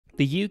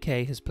The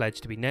UK has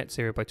pledged to be net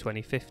zero by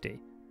 2050,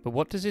 but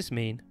what does this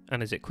mean,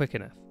 and is it quick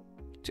enough?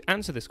 To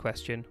answer this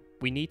question,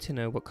 we need to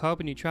know what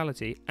carbon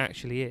neutrality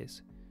actually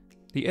is.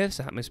 The Earth's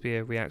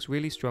atmosphere reacts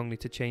really strongly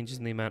to changes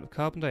in the amount of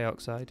carbon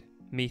dioxide,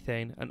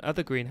 methane, and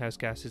other greenhouse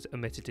gases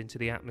emitted into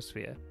the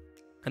atmosphere.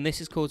 And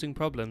this is causing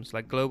problems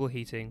like global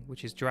heating,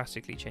 which is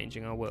drastically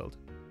changing our world.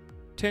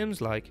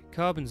 Terms like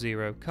carbon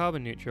zero,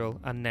 carbon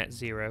neutral, and net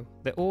zero,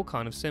 they're all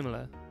kind of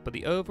similar, but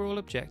the overall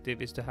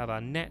objective is to have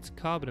our net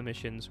carbon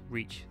emissions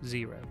reach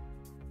zero.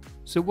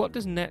 So what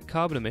does net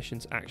carbon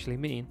emissions actually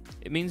mean?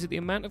 It means that the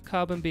amount of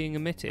carbon being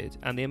emitted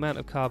and the amount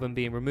of carbon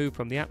being removed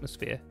from the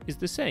atmosphere is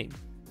the same.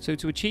 So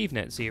to achieve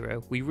net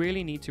zero, we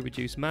really need to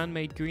reduce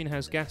man-made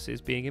greenhouse gases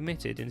being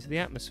emitted into the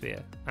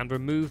atmosphere and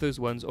remove those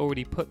ones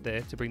already put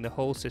there to bring the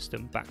whole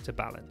system back to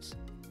balance.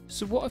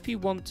 So what if you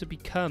want to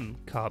become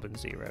carbon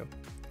zero?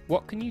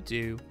 What can you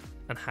do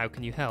and how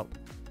can you help?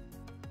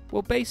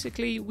 Well,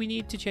 basically, we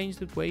need to change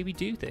the way we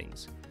do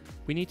things.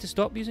 We need to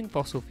stop using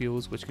fossil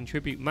fuels which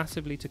contribute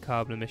massively to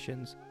carbon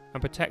emissions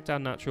and protect our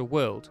natural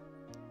world.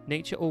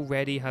 Nature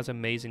already has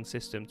amazing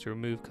systems to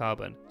remove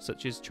carbon,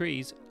 such as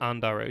trees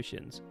and our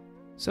oceans.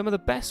 Some of the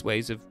best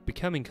ways of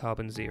becoming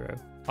carbon zero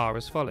are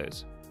as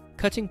follows.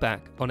 Cutting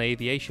back on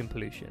aviation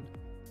pollution.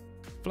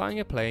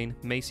 Flying a plane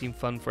may seem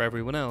fun for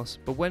everyone else,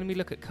 but when we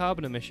look at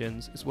carbon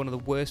emissions, it's one of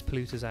the worst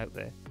polluters out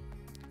there.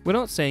 We're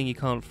not saying you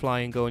can't fly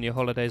and go on your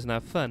holidays and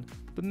have fun,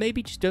 but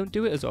maybe just don't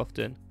do it as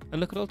often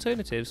and look at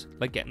alternatives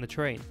like getting the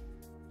train.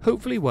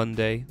 Hopefully one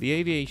day, the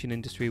aviation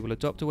industry will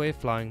adopt a way of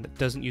flying that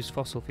doesn't use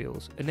fossil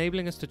fuels,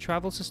 enabling us to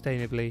travel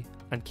sustainably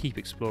and keep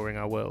exploring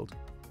our world.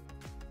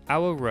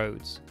 Our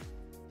roads.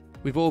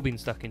 We've all been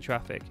stuck in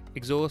traffic,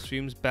 exhaust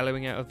fumes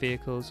bellowing out of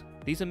vehicles.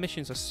 These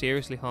emissions are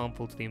seriously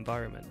harmful to the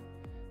environment.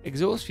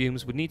 Exhaust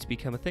fumes would need to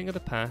become a thing of the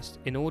past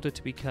in order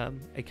to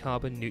become a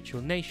carbon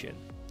neutral nation.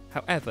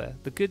 However,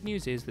 the good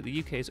news is that the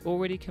UK is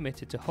already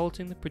committed to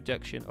halting the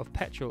production of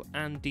petrol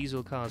and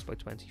diesel cars by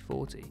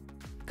 2040.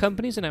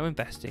 Companies are now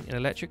investing in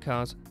electric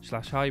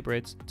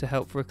cars/hybrids to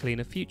help for a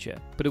cleaner future,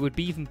 but it would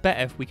be even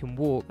better if we can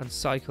walk and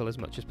cycle as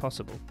much as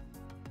possible.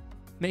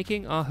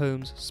 Making our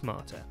homes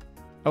smarter.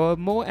 Our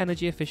more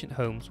energy efficient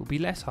homes will be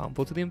less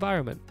harmful to the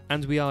environment,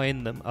 and we are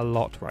in them a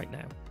lot right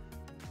now.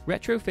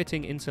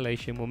 Retrofitting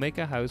insulation will make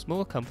our house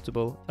more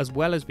comfortable as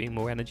well as being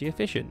more energy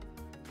efficient.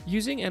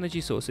 Using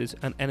energy sources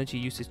and energy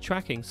usage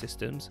tracking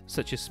systems,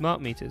 such as smart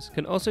meters,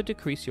 can also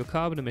decrease your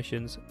carbon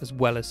emissions as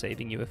well as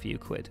saving you a few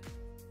quid.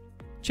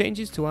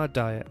 Changes to our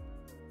diet.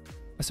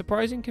 A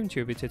surprising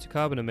contributor to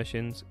carbon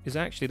emissions is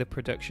actually the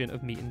production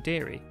of meat and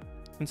dairy.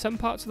 In some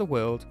parts of the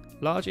world,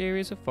 large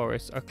areas of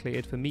forests are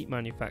cleared for meat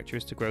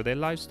manufacturers to grow their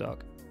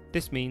livestock.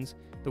 This means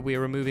that we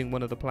are removing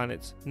one of the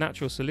planet's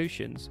natural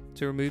solutions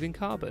to removing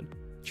carbon: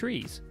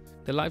 trees.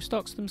 The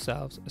livestock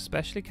themselves,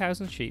 especially cows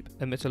and sheep,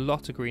 emit a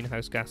lot of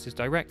greenhouse gases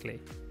directly.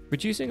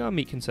 Reducing our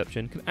meat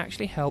consumption can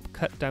actually help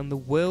cut down the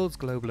world's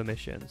global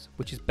emissions,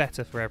 which is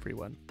better for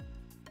everyone.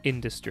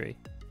 Industry.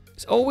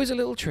 It's always a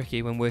little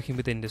tricky when working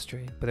with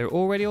industry, but there are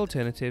already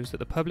alternatives that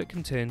the public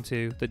can turn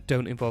to that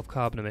don't involve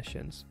carbon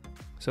emissions.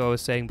 So I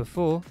was saying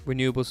before,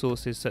 renewable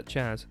sources such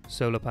as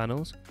solar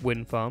panels,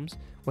 wind farms,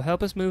 will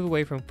help us move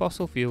away from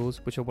fossil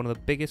fuels, which are one of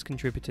the biggest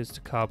contributors to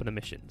carbon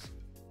emissions.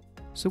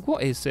 So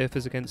what is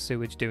Surfers Against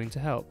Sewage doing to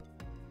help?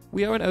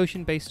 We are an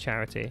ocean-based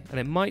charity, and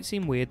it might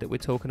seem weird that we're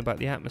talking about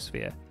the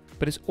atmosphere,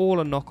 but it's all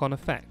a knock-on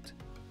effect.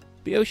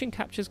 The ocean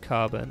captures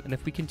carbon, and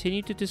if we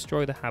continue to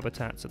destroy the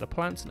habitats of the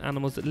plants and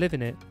animals that live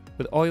in it,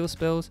 with oil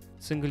spills,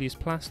 single-use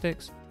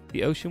plastics,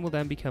 the ocean will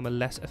then become a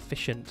less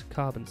efficient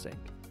carbon sink.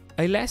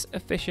 A less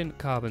efficient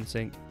carbon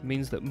sink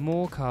means that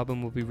more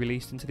carbon will be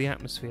released into the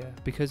atmosphere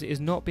because it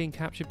is not being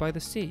captured by the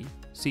sea.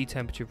 Sea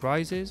temperature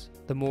rises,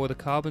 the more the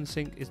carbon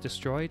sink is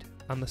destroyed,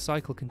 and the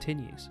cycle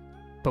continues.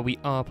 But we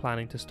are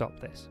planning to stop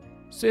this.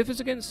 Surfers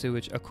Against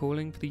Sewage are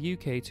calling for the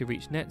UK to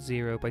reach net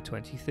zero by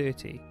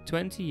 2030,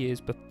 20 years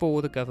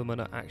before the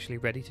government are actually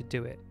ready to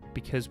do it,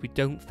 because we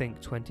don't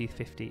think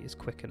 2050 is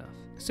quick enough.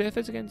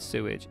 Surfers Against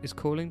Sewage is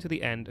calling to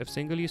the end of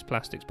single-use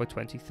plastics by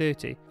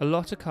 2030. A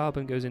lot of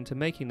carbon goes into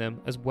making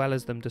them, as well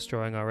as them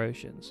destroying our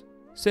oceans.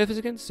 Surfers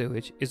Against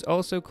Sewage is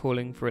also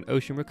calling for an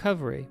ocean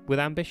recovery, with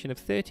ambition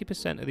of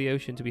 30% of the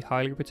ocean to be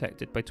highly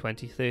protected by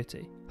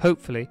 2030.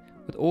 Hopefully,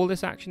 with all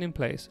this action in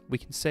place, we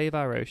can save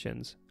our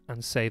oceans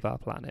and save our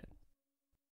planet.